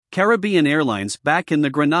Caribbean Airlines back in the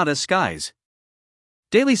Granada skies.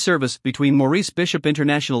 Daily service between Maurice Bishop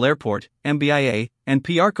International Airport, MBIA, and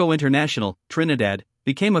Piarco International, Trinidad,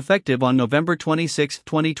 became effective on November 26,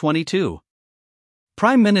 2022.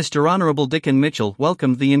 Prime Minister Honourable Dickon Mitchell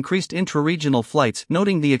welcomed the increased intra-regional flights,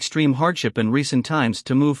 noting the extreme hardship in recent times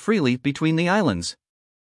to move freely between the islands.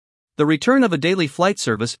 The return of a daily flight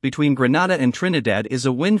service between Grenada and Trinidad is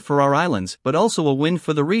a win for our islands, but also a win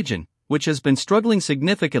for the region, which has been struggling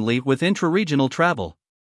significantly with intra-regional travel.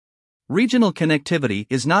 Regional connectivity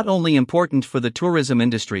is not only important for the tourism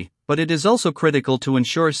industry, but it is also critical to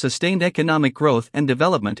ensure sustained economic growth and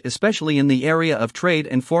development, especially in the area of trade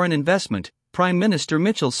and foreign investment, Prime Minister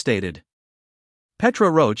Mitchell stated. Petra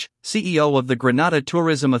Roach, CEO of the Grenada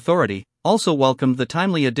Tourism Authority, also welcomed the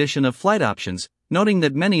timely addition of flight options, noting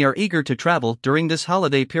that many are eager to travel during this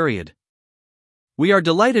holiday period. We are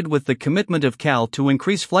delighted with the commitment of CAL to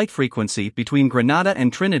increase flight frequency between Grenada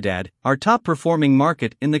and Trinidad, our top-performing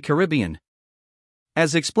market in the Caribbean.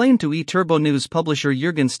 As explained to eTurbo News publisher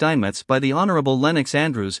Jürgen Steinmetz by the Honourable Lennox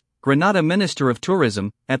Andrews, Grenada Minister of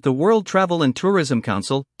Tourism, at the World Travel and Tourism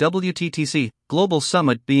Council (WTTC) Global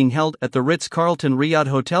Summit being held at the Ritz-Carlton Riyadh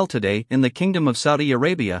Hotel today in the Kingdom of Saudi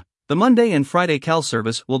Arabia, the Monday and Friday CAL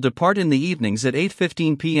service will depart in the evenings at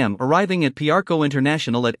 8:15 p.m., arriving at Piarco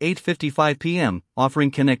International at 8:55 p.m., offering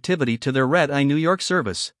connectivity to their red-eye New York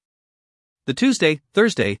service. The Tuesday,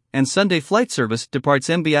 Thursday, and Sunday flight service departs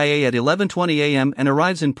MBIA at 11:20 a.m. and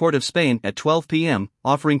arrives in Port of Spain at 12 p.m.,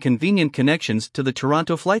 offering convenient connections to the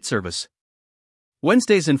Toronto flight service.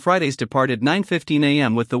 Wednesdays and Fridays depart at 9:15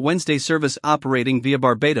 a.m. with the Wednesday service operating via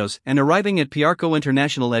Barbados and arriving at Piarco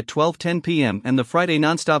International at 12:10 p.m. and the Friday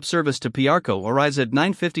nonstop service to Piarco arrives at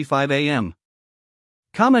 9:55 a.m.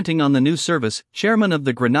 Commenting on the new service, Chairman of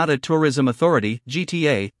the Grenada Tourism Authority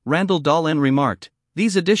 (GTA), Randall Dahlin remarked,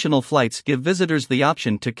 "These additional flights give visitors the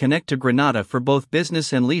option to connect to Grenada for both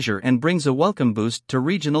business and leisure and brings a welcome boost to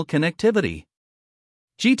regional connectivity."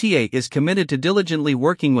 GTA is committed to diligently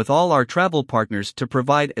working with all our travel partners to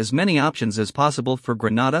provide as many options as possible for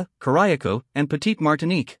Grenada, Carayaco, and Petite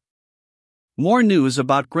Martinique. More news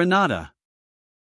about Grenada.